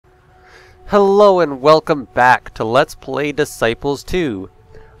Hello and welcome back to Let's Play Disciples 2.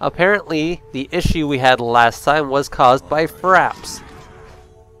 Apparently, the issue we had last time was caused by fraps.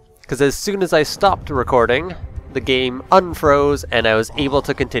 Because as soon as I stopped recording, the game unfroze and I was able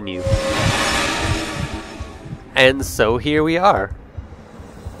to continue. And so here we are.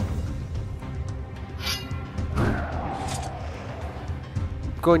 I'm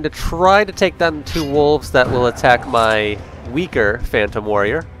going to try to take down 2 wolves that will attack my weaker Phantom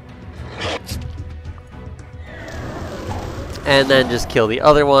Warrior. And then just kill the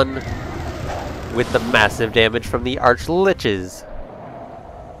other one with the massive damage from the Arch-Liches.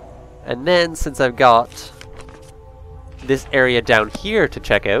 And then, since I've got this area down here to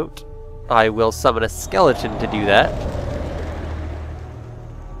check out, I will summon a skeleton to do that.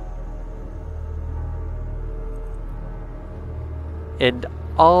 And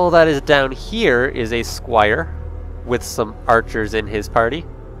all that is down here is a squire with some archers in his party.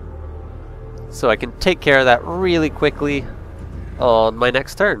 So I can take care of that really quickly on my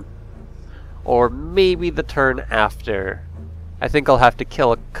next turn. Or maybe the turn after. I think I'll have to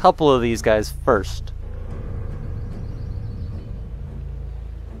kill a couple of these guys first.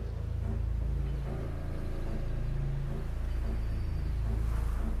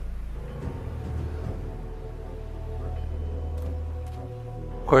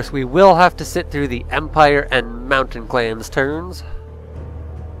 Of course, we will have to sit through the Empire and Mountain Clans turns.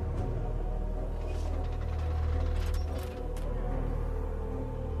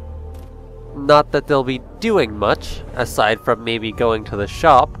 Not that they'll be doing much, aside from maybe going to the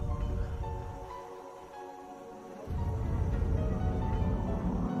shop.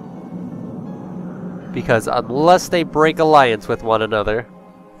 Because unless they break alliance with one another,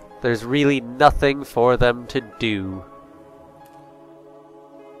 there's really nothing for them to do.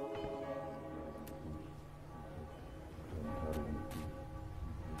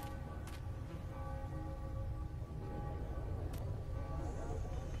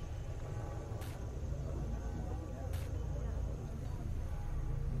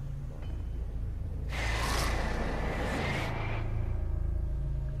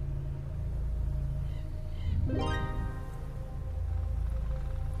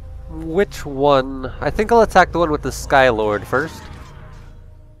 Which one? I think I'll attack the one with the Sky Lord first.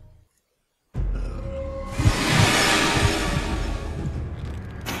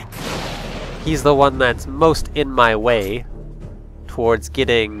 He's the one that's most in my way towards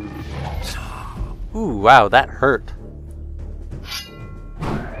getting... Ooh, wow, that hurt.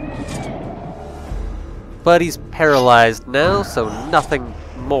 But he's paralyzed now, so nothing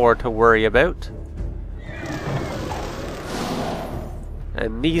more to worry about.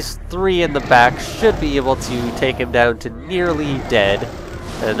 And these 3 in the back should be able to take him down to nearly dead,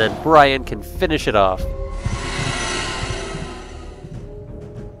 and then Brian can finish it off.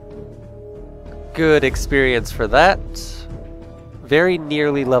 Good experience for that. Very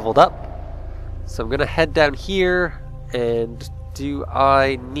nearly leveled up. So I'm gonna head down here, and do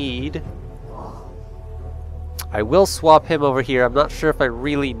I need... I will swap him over here. I'm not sure if I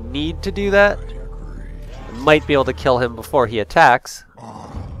really need to do that. I might be able to kill him before he attacks.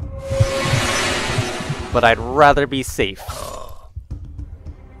 But I'd rather be safe.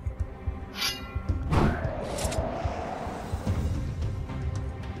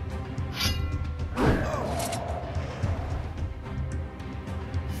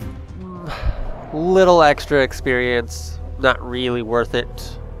 Little extra experience, not really worth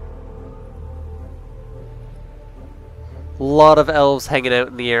it. Lot of elves hanging out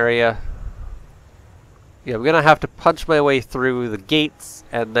in the area. Yeah, I'm gonna have to punch my way through the gates,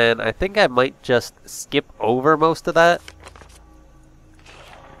 and then I think I might just skip over most of that.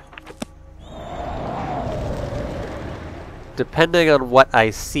 Depending on what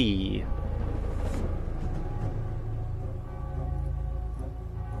I see.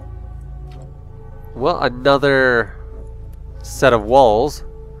 Well, another set of walls.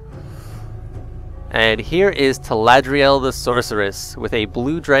 And here is Taladriel the Sorceress, with a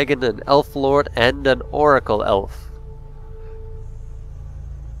blue dragon, an elf lord, and an oracle elf.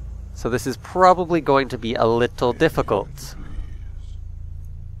 So this is probably going to be a little difficult.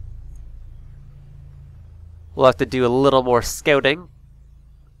 We'll have to do a little more scouting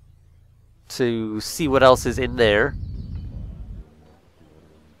to see what else is in there.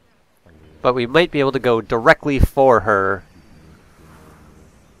 But we might be able to go directly for her.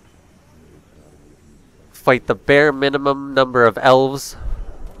 Fight the bare minimum number of elves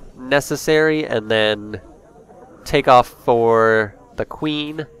necessary, and then take off for the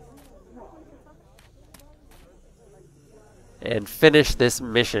queen and finish this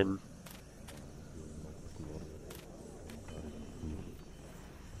mission.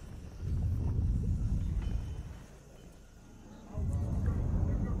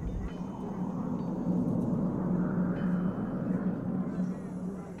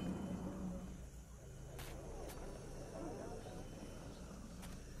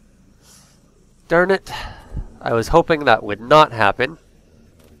 Darn it. I was hoping that would not happen.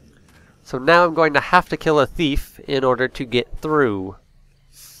 So now I'm going to have to kill a thief in order to get through.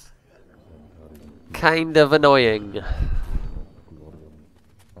 Kind of annoying.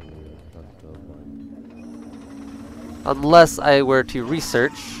 Unless I were to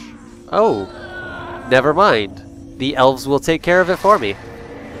research... Oh! Never mind. The elves will take care of it for me.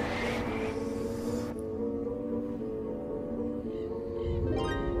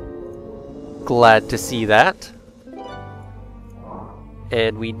 Glad to see that.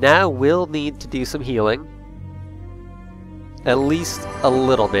 And we now will need to do some healing. At least a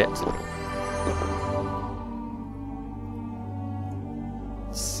little bit.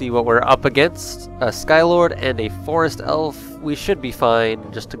 See what we're up against. A Skylord and a Forest Elf. We should be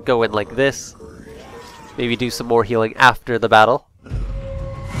fine just to go in like this. Maybe do some more healing after the battle.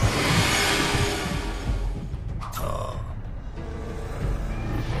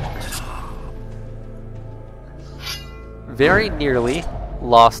 Very nearly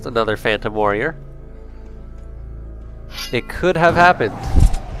lost another Phantom Warrior. It could have happened.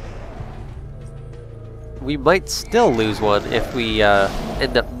 We might still lose one if we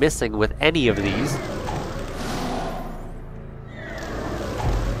end up missing with any of these.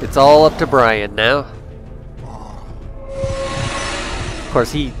 It's all up to Brian now. Of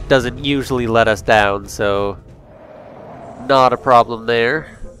course, he doesn't usually let us down, so not a problem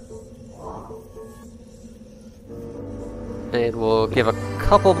there. And we'll give a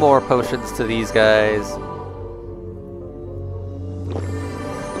couple more potions to these guys.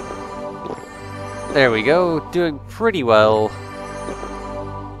 There we go, doing pretty well.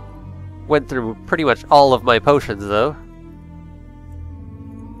 Went through pretty much all of my potions though.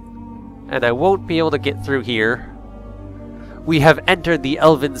 And I won't be able to get through here. We have entered the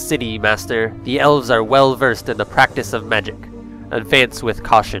Elven City, Master. The elves are well versed in the practice of magic. Advance with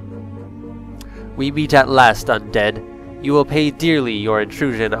caution. We meet at last, Undead. You will pay dearly your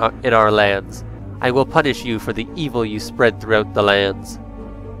intrusion in our lands. I will punish you for the evil you spread throughout the lands.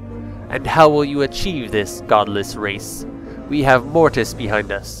 And how will you achieve this, godless race? We have Mortis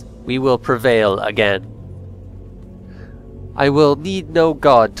behind us. We will prevail again. I will need no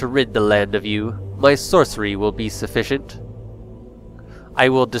god to rid the land of you. My sorcery will be sufficient. I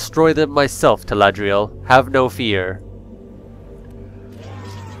will destroy them myself, Taladriel. Have no fear.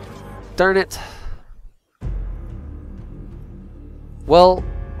 Darn it. Well,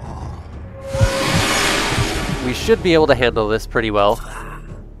 we should be able to handle this pretty well.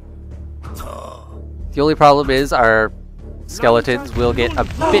 The only problem is our skeletons will get a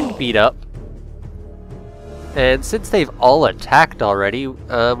bit beat up. And since they've all attacked already,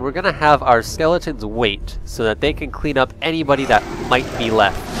 we're gonna have our skeletons wait so that they can clean up anybody that might be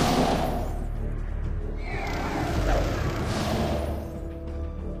left.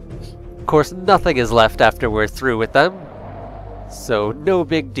 Of course, nothing is left after we're through with them. So, no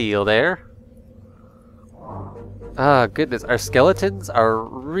big deal there. Ah, goodness, our skeletons are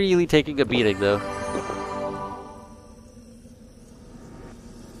really taking a beating, though.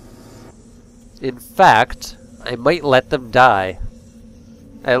 In fact, I might let them die.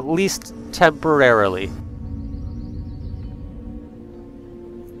 At least temporarily.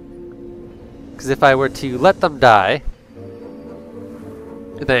 Because if I were to let them die,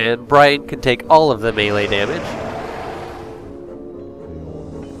 then Brian can take all of the melee damage.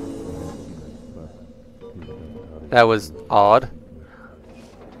 That was odd.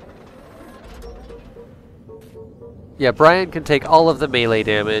 Yeah, Brian can take all of the melee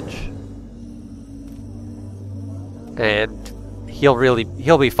damage. And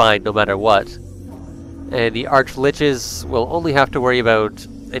he'll be fine no matter what. And the Archliches will only have to worry about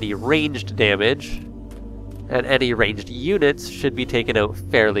any ranged damage. And any ranged units should be taken out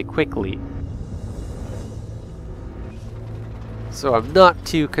fairly quickly. So I'm not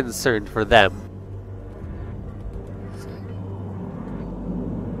too concerned for them.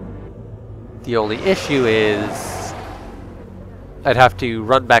 The only issue is I'd have to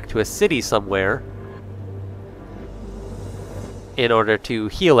run back to a city somewhere in order to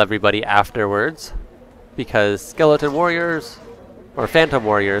heal everybody afterwards, because skeleton warriors, or phantom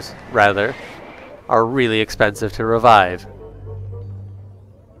warriors rather, are really expensive to revive.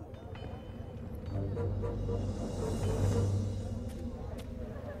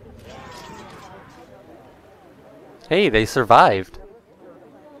 Hey, they survived.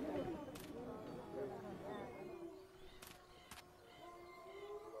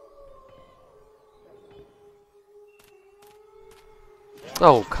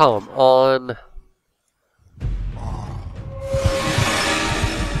 Oh, come on.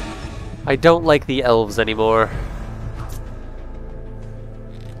 I don't like the elves anymore.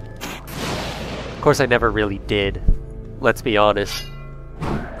 Of course, I never really did. Let's be honest.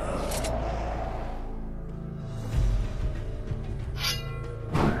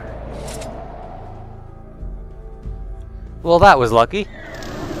 Well, that was lucky.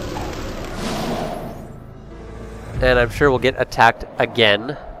 And I'm sure we'll get attacked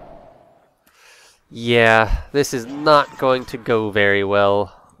again. Yeah, this is not going to go very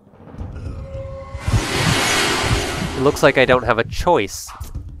well. It looks like I don't have a choice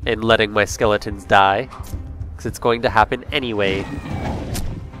in letting my skeletons die, because it's going to happen anyway.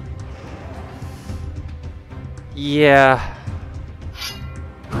 Yeah.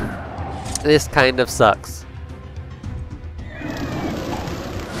 This kind of sucks.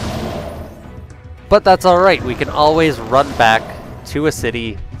 But that's alright, we can always run back to a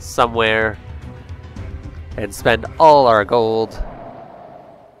city somewhere and spend all our gold.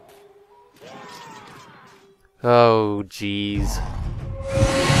 Oh, jeez.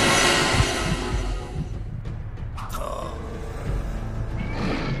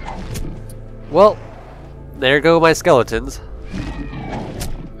 Well, there go my skeletons.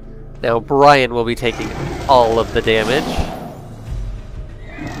 Now Brian will be taking all of the damage,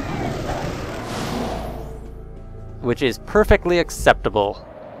 which is perfectly acceptable.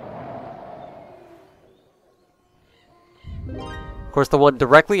 Of course, the one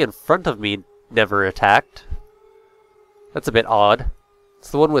directly in front of me never attacked. That's a bit odd.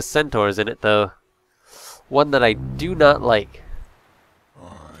 It's the one with centaurs in it, though. One that I do not like.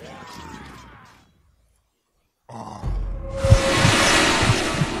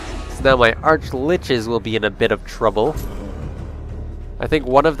 So now my arch-liches will be in a bit of trouble. I think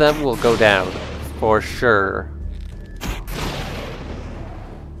one of them will go down, for sure.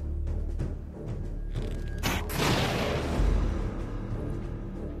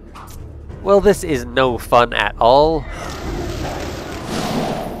 Well, this is no fun at all.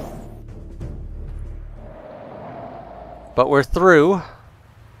 But we're through.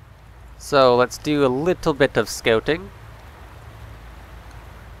 So let's do a little bit of scouting.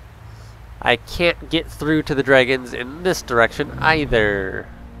 I can't get through to the dragons in this direction either.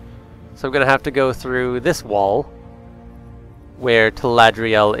 So I'm gonna have to go through this wall, where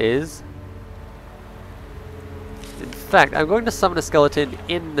Taladriel is. In fact, I'm going to summon a skeleton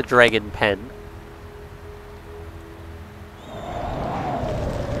in the dragon pen.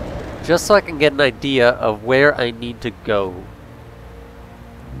 Just so I can get an idea of where I need to go.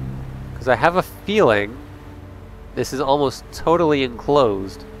 Because I have a feeling this is almost totally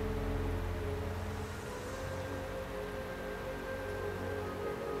enclosed.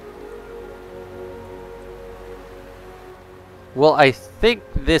 Well, I think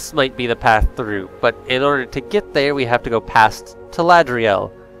this might be the path through, but in order to get there, we have to go past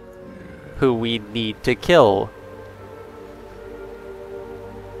Taladriel, who we need to kill.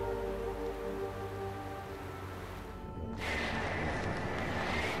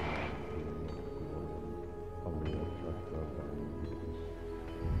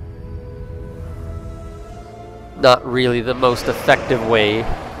 Not really the most effective way.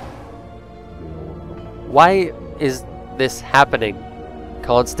 Why is this happening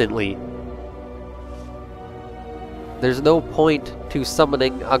constantly? There's no point to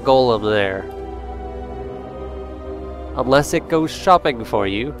summoning a golem there. Unless it goes shopping for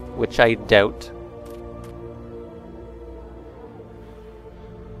you, which I doubt.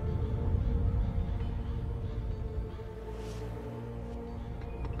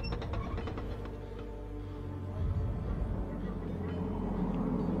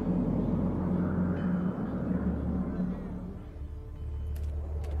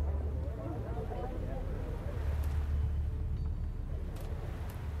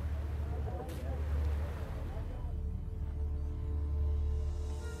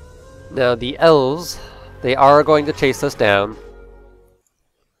 Now the elves, they are going to chase us down.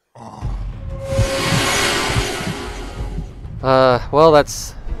 Well,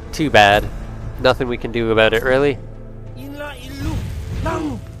 that's too bad. Nothing we can do about it, really.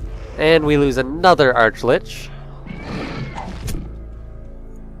 And we lose another archlich.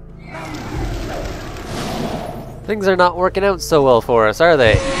 Things are not working out so well for us, are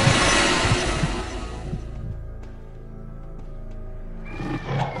they?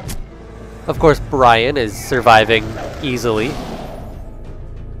 Of course, Brian is surviving easily.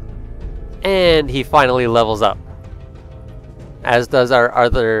 And he finally levels up. As does our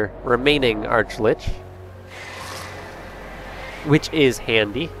other remaining archlich, which is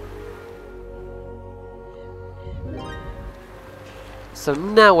handy. So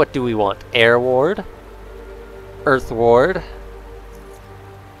now what do we want? Air Ward? Earth Ward?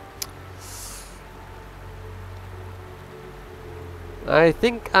 I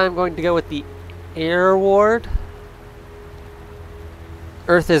think I'm going to go with the Air ward?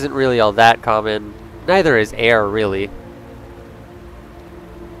 Earth isn't really all that common. Neither is air, really.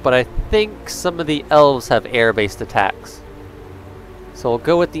 But I think some of the elves have air-based attacks. So we'll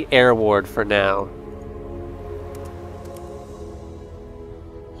go with the air ward for now.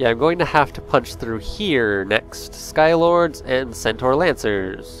 Yeah, I'm going to have to punch through here next. Skylords and Centaur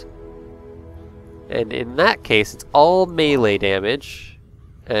Lancers. And in that case, it's all melee damage.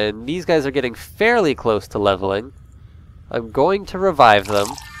 And these guys are getting fairly close to leveling. I'm going to revive them.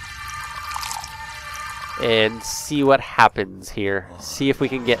 And see what happens here. See if we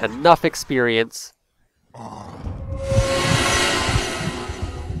can get enough experience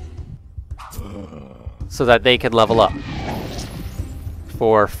so that they can level up.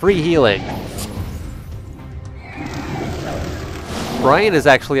 For free healing. Brian is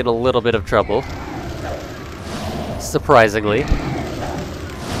actually in a little bit of trouble. Surprisingly.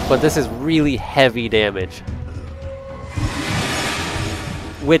 But this is really heavy damage.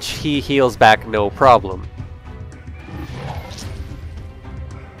 Which he heals back no problem.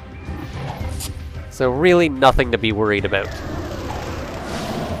 So really nothing to be worried about.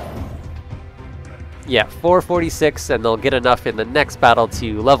 Yeah, 446, and they'll get enough in the next battle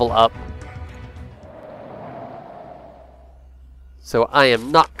to level up. So I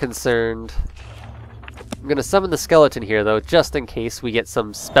am not concerned. I'm gonna summon the skeleton here, though, just in case we get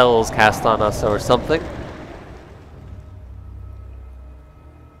some spells cast on us or something.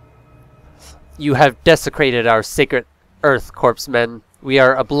 You have desecrated our sacred earth, corpsemen. We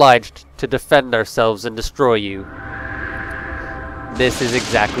are obliged to defend ourselves and destroy you. This is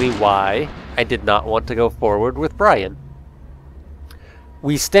exactly why I did not want to go forward with Brian.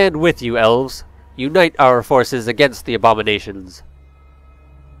 We stand with you, elves. Unite our forces against the abominations.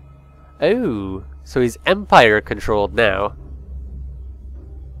 Oh, so he's Empire-controlled now.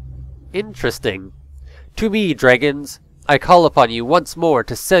 Interesting. To me, dragons, I call upon you once more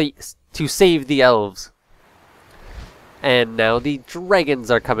to save the elves. And now the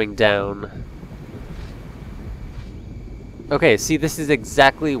dragons are coming down. Okay, see, this is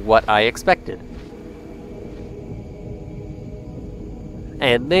exactly what I expected.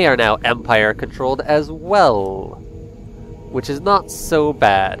 And they are now Empire-controlled as well, which is not so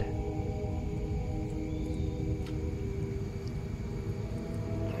bad.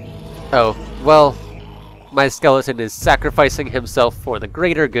 Oh, well, my skeleton is sacrificing himself for the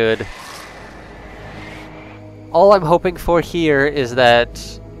greater good. All I'm hoping for here is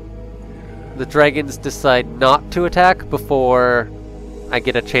that the dragons decide not to attack before I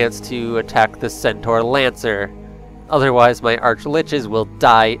get a chance to attack the Centaur Lancer. Otherwise, my Archliches will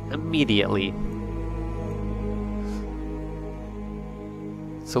die immediately.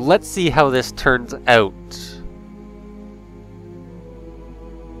 So let's see how this turns out.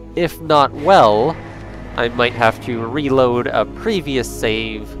 If not well, I might have to reload a previous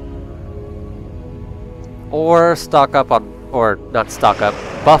save. Or stock up on, or not stock up,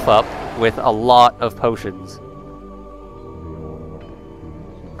 buff up with a lot of potions.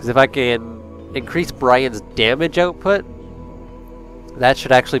 Because if I can increase Brian's damage output, that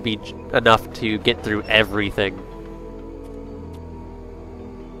should actually be enough to get through everything.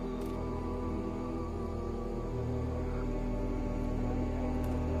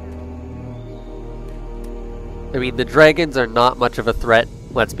 I mean, the dragons are not much of a threat,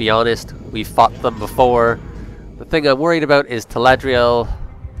 let's be honest. We've fought them before. The thing I'm worried about is Taladriel,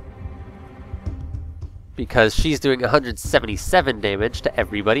 because she's doing 177 damage to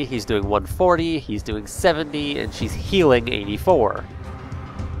everybody. He's doing 140, he's doing 70, and she's healing 84.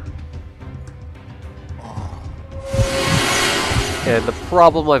 And the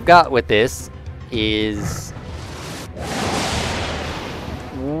problem I've got with this is...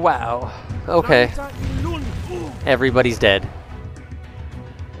 Wow. Okay. Everybody's dead.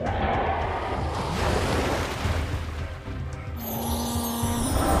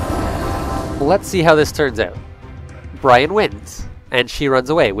 Let's see how this turns out. Brian wins, and she runs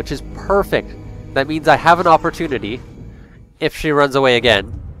away, which is perfect. That means I have an opportunity. If she runs away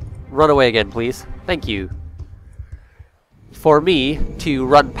again, run away again, please. Thank you. For me to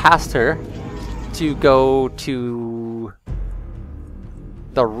run past her, to go to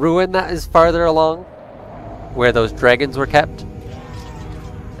the ruin that is farther along, where those dragons were kept.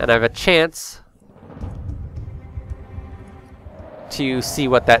 And I have a chance to see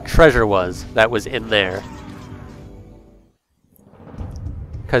what that treasure was that was in there.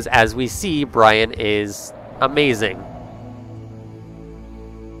 Because as we see, Brian is amazing.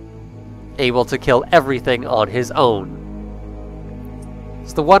 Able to kill everything on his own.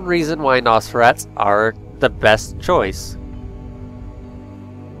 It's the one reason why Nosferats are the best choice.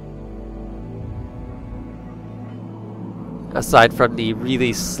 Aside from the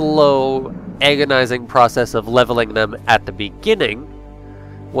really slow, agonizing process of leveling them at the beginning,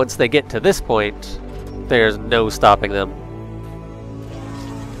 once they get to this point, there's no stopping them.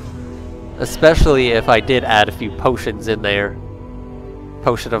 Especially if I did add a few potions in there.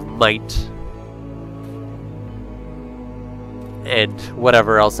 Potion of Might. And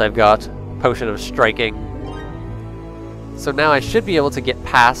whatever else I've got. Potion of Striking. So now I should be able to get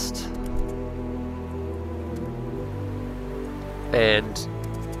past. And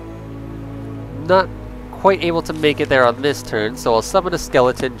not quite able to make it there on this turn, so I'll summon a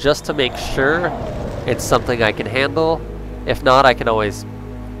skeleton just to make sure it's something I can handle. If not, I can always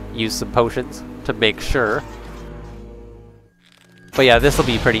use some potions to make sure. But yeah, this will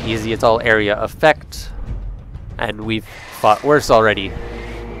be pretty easy. It's all area effect. And we've fought worse already.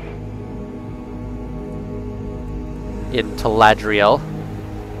 In Taladriel.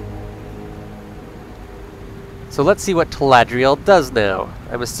 So let's see what Taladriel does now.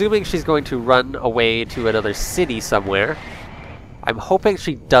 I'm assuming she's going to run away to another city somewhere. I'm hoping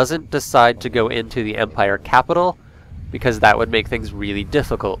she doesn't decide to go into the Empire capital, because that would make things really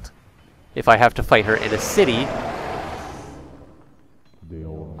difficult. If I have to fight her in a city,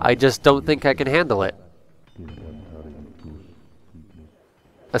 I just don't think I can handle it.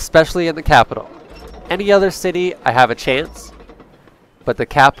 Especially in the capital. Any other city, I have a chance, but the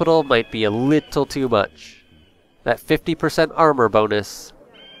capital might be a little too much. That 50% armor bonus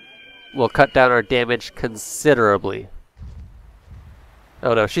will cut down our damage considerably.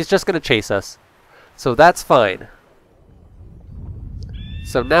 Oh no, she's just gonna chase us. So that's fine.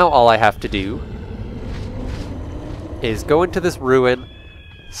 So now all I have to do is go into this ruin,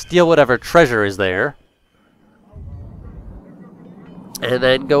 steal whatever treasure is there, and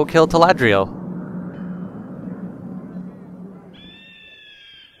then go kill Taladriel.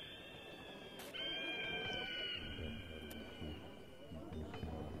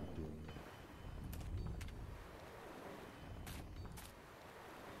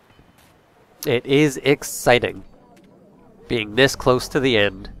 It is exciting, being this close to the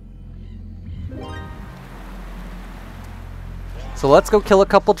end. So let's go kill a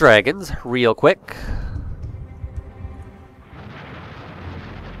couple dragons, real quick.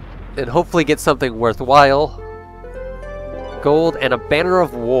 And hopefully get something worthwhile. Gold and a Banner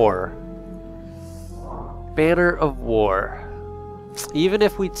of War. Banner of War. Even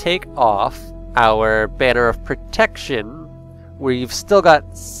if we take off our Banner of Protection, we've still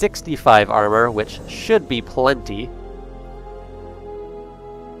got 65 armor, which should be plenty.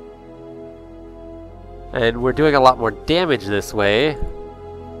 And we're doing a lot more damage this way.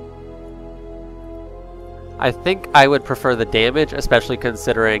 I think I would prefer the damage, especially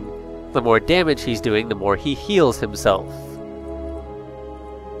considering the more damage he's doing, the more he heals himself.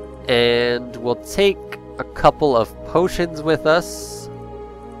 And we'll take a couple of potions with us.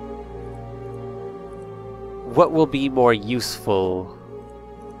 What will be more useful?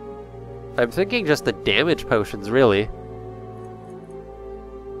 I'm thinking just the damage potions, really.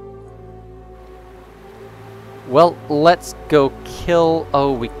 Well, let's go kill...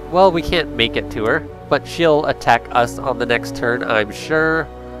 Oh, we can't make it to her, but she'll attack us on the next turn, I'm sure.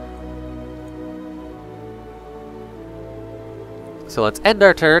 So let's end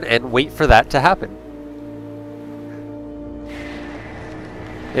our turn and wait for that to happen.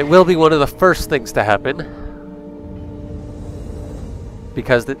 It will be one of the first things to happen.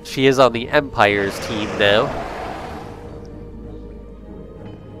 Because she is on the Empire's team now.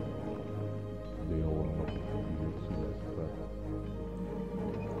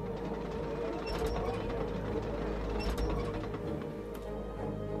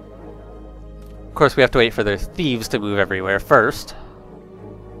 Of course, we have to wait for their thieves to move everywhere first.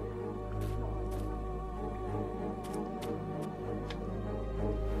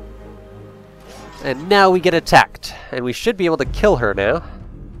 And now we get attacked, and we should be able to kill her now.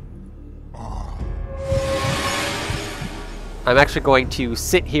 I'm actually going to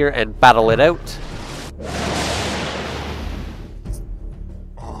sit here and battle it out.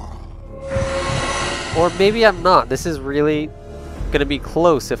 Or maybe I'm not. This is really gonna be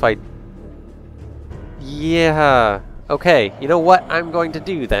close if I... Yeah. Okay, you know what I'm going to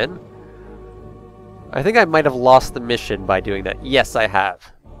do then? I think I might have lost the mission by doing that. Yes, I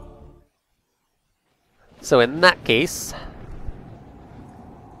have. So in that case,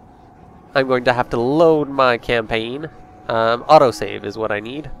 I'm going to have to load my campaign. Autosave is what I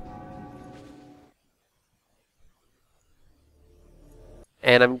need.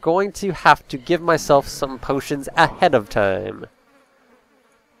 And I'm going to have to give myself some potions ahead of time.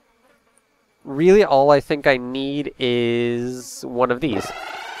 Really, all I think I need is one of these.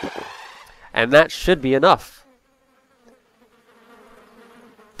 And that should be enough.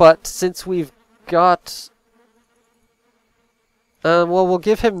 But since we've got... well, we'll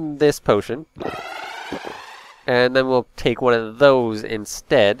give him this potion. And then we'll take one of those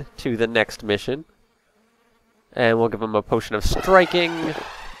instead to the next mission. And we'll give him a potion of striking.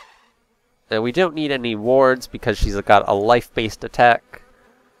 And we don't need any wards because she's got a life-based attack.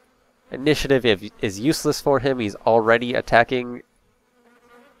 Initiative is useless for him. He's already attacking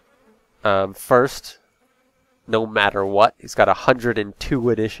first, no matter what. He's got 102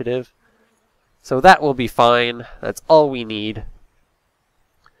 initiative. So that will be fine. That's all we need.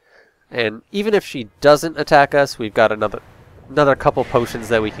 And even if she doesn't attack us, we've got another couple potions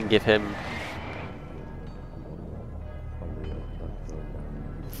that we can give him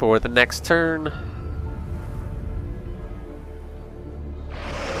for the next turn.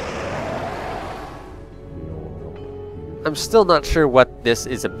 I'm still not sure what this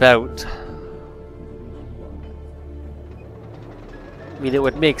is about. I mean, it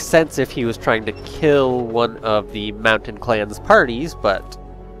would make sense if he was trying to kill one of the Mountain Clan's parties, but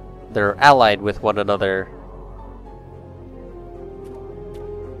they're allied with one another.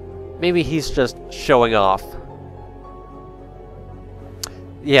 Maybe he's just showing off.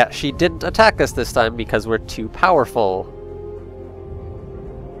 Yeah, she didn't attack us this time because we're too powerful.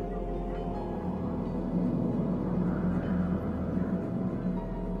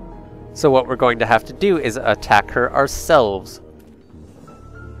 So what we're going to have to do is attack her ourselves.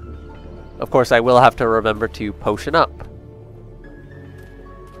 Of course, I will have to remember to potion up.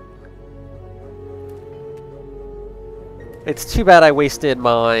 It's too bad I wasted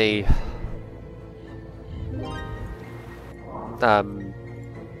my...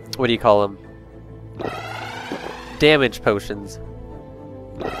 what do you call them? Damage potions.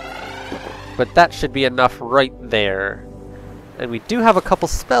 But that should be enough right there. And we do have a couple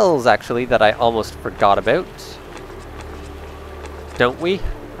spells, actually, that I almost forgot about. Don't we?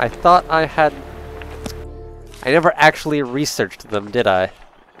 I thought I had... I never actually researched them, did I?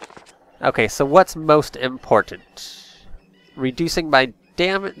 Okay, so what's most important? Reducing by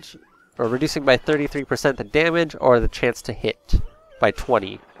damage, or reducing by 33% the damage, or the chance to hit by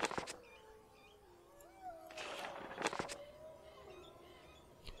 20?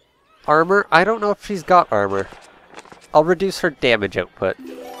 Armor? I don't know if she's got armor. I'll reduce her damage output.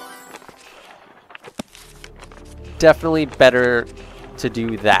 Definitely better to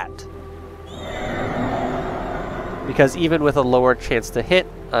do that. Because even with a lower chance to hit,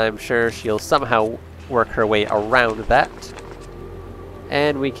 I'm sure she'll somehow work her way around that.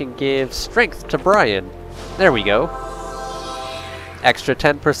 And we can give strength to Brian. There we go. Extra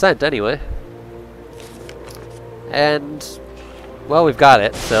 10% anyway. And, well, we've got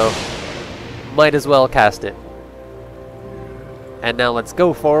it, so might as well cast it. And now let's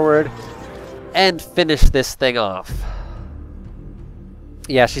go forward and finish this thing off.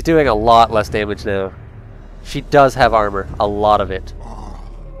 Yeah, she's doing a lot less damage now. She does have armor, a lot of it.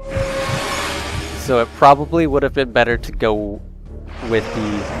 So it probably would have been better to go with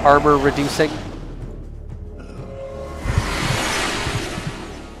the armor reducing.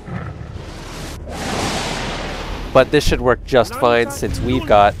 But this should work just fine since we've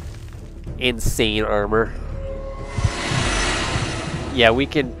got insane armor. Yeah, we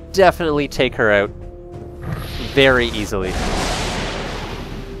can definitely take her out very easily.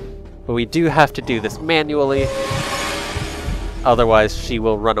 But we do have to do this manually. Otherwise, she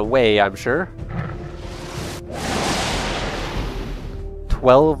will run away, I'm sure.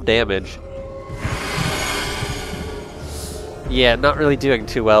 12 damage. Yeah, not really doing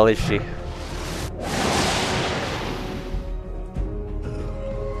too well, is she?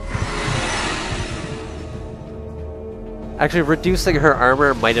 Actually, reducing her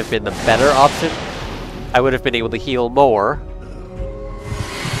armor might have been the better option. I would have been able to heal more.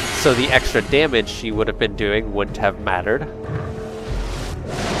 So the extra damage she would have been doing wouldn't have mattered.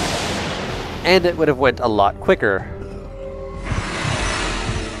 And it would have went a lot quicker.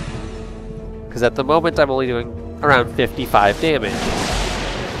 Because at the moment I'm only doing around 55 damage.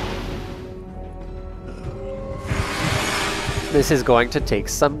 This is going to take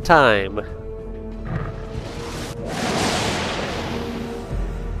some time.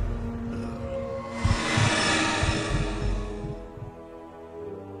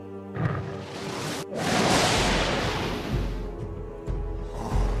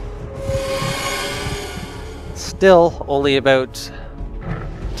 Still, only about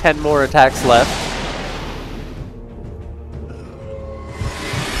 10 more attacks left.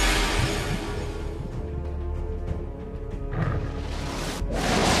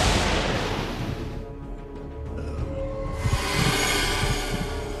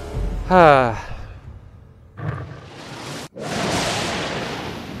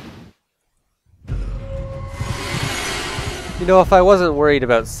 You know, if I wasn't worried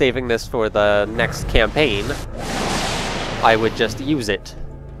about saving this for the next campaign, I would just use it.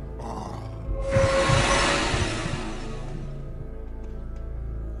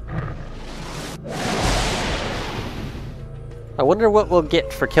 I wonder what we'll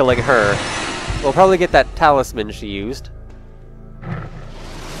get for killing her. We'll probably get that talisman she used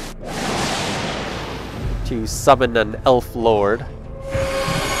to summon an elf lord.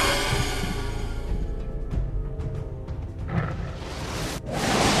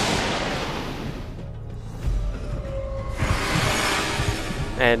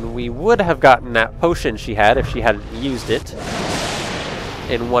 And we would have gotten that potion she had if she hadn't used it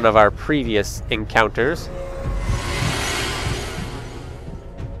in one of our previous encounters.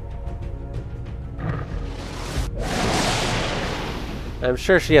 I'm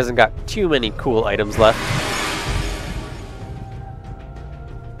sure she hasn't got too many cool items left.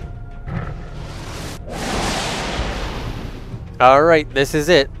 Alright, this is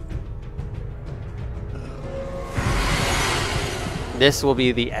it. This will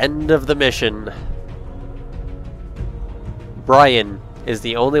be the end of the mission. Brian is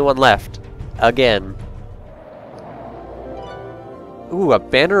the only one left. Again. Ooh, a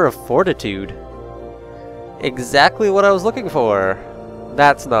Banner of Fortitude. Exactly what I was looking for.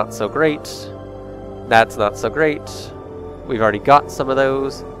 That's not so great. That's not so great. We've already got some of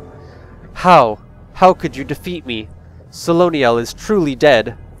those. How? How could you defeat me? Soloniel is truly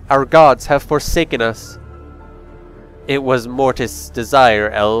dead. Our gods have forsaken us. It was Mortis' desire,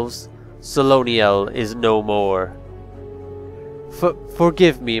 elves. Soloniel is no more.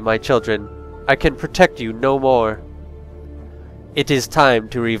 Forgive me, my children. I can protect you no more. It is time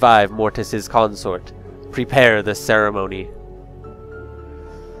to revive Mortis' consort. Prepare the ceremony.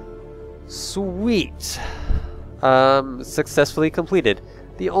 Sweet. Successfully completed.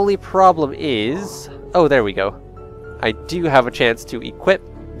 The only problem is... Oh, there we go. I do have a chance to equip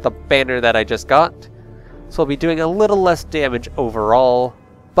the banner that I just got. So I'll be doing a little less damage overall.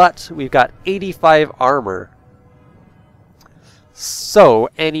 But we've got 85 armor. So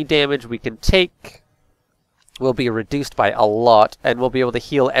any damage we can take will be reduced by a lot. And we'll be able to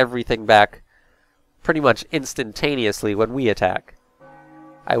heal everything back pretty much instantaneously when we attack.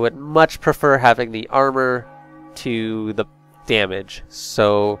 I would much prefer having the armor to the damage,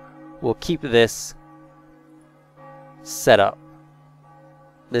 so we'll keep this set up.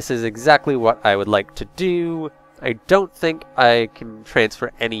 This is exactly what I would like to do. I don't think I can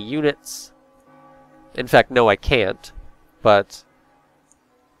transfer any units. In fact, no, I can't, but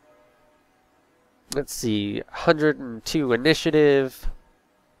let's see, 102 initiative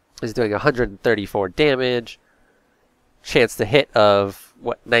is doing 134 damage. Chance to hit of,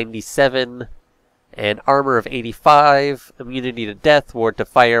 what, 97, and armor of 85, immunity to death, ward to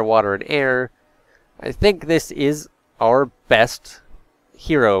fire, water, and air. I think this is our best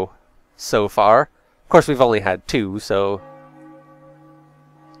hero so far. Of course, we've only had 2, so...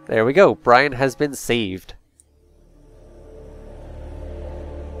 There we go, Brian has been saved.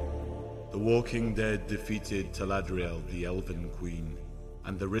 The Walking Dead defeated Taladriel, the Elven Queen,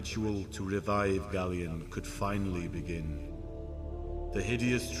 and the ritual to revive Galien could finally begin. The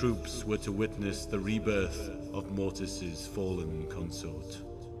hideous troops were to witness the rebirth of Mortis' fallen consort.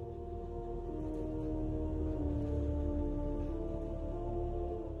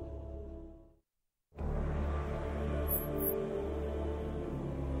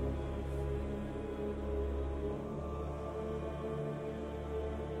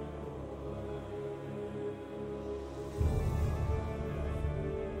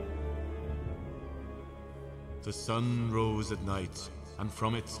 The sun rose at night, and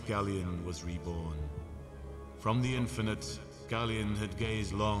from it Galien was reborn. From the infinite, Galien had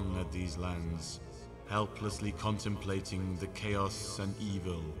gazed long at these lands, helplessly contemplating the chaos and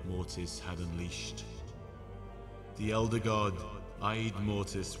evil Mortis had unleashed. The Elder God eyed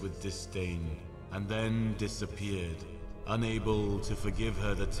Mortis with disdain, and then disappeared, unable to forgive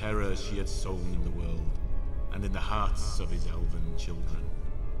her the terror she had sown in the world, and in the hearts of his elven children.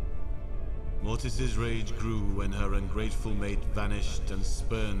 Mortis' rage grew when her ungrateful mate vanished and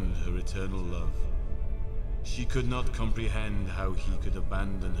spurned her eternal love. She could not comprehend how he could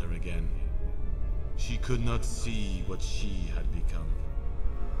abandon her again. She could not see what she had become.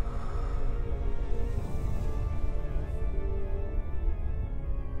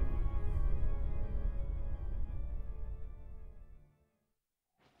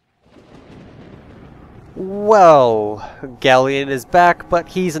 Well, Galien is back, but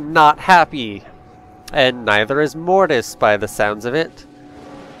he's not happy. And neither is Mortis, by the sounds of it.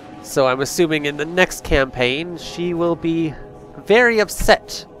 So I'm assuming in the next campaign, she will be very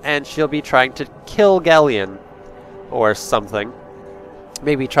upset, and she'll be trying to kill Galien. or something.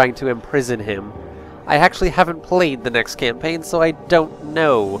 Maybe trying to imprison him. I actually haven't played the next campaign, so I don't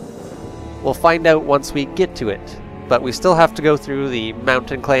know. We'll find out once we get to it. But we still have to go through the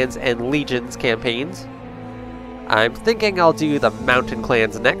Mountain Clans and Legions campaigns. I'm thinking I'll do the Mountain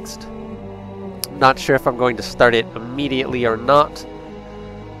Clans next. Not sure if I'm going to start it immediately or not,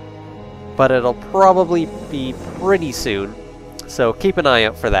 but it'll probably be pretty soon, so keep an eye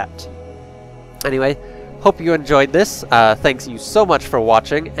out for that. Anyway, hope you enjoyed this. Thanks you so much for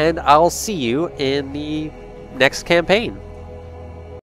watching, and I'll see you in the next campaign.